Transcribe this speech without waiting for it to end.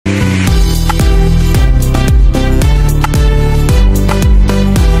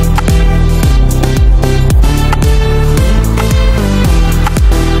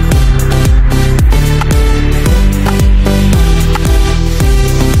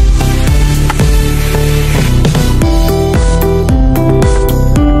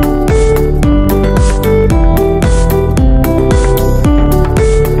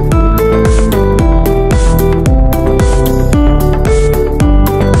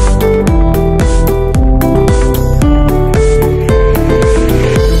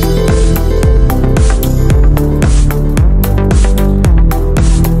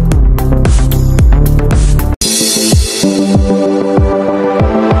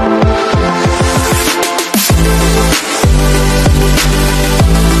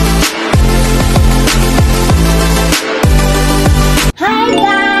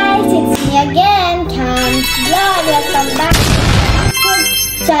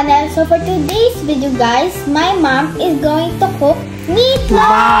channel. So for today's video guys, my mom is going to cook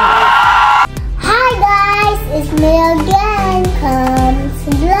meatloaf. Hi guys, it's me again, comes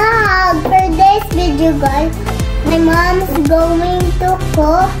vlog. For this video guys, my mom's going to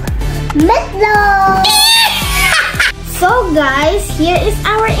cook meatloaf. So guys, here is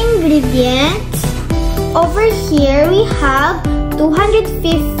our ingredients. Over here we have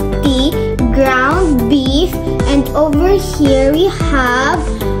 250 ground beef, and over here we have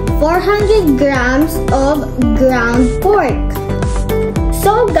 400 grams of ground pork.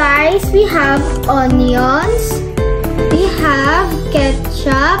 So guys, we have onions, we have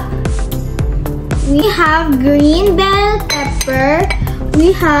ketchup, we have green bell pepper,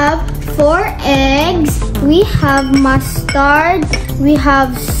 we have 4 eggs, we have mustard, we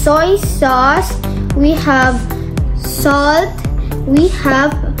have soy sauce, we have salt, we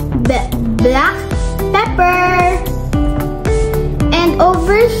have black pepper, and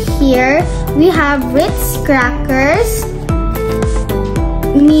over here we have Ritz crackers,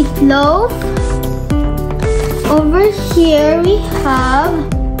 meatloaf. Over here we have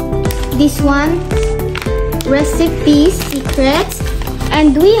this one, recipe secrets,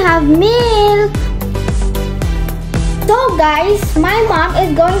 and we have milk. So guys, my mom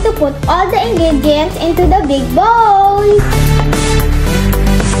is going to put all the ingredients into the big bowl.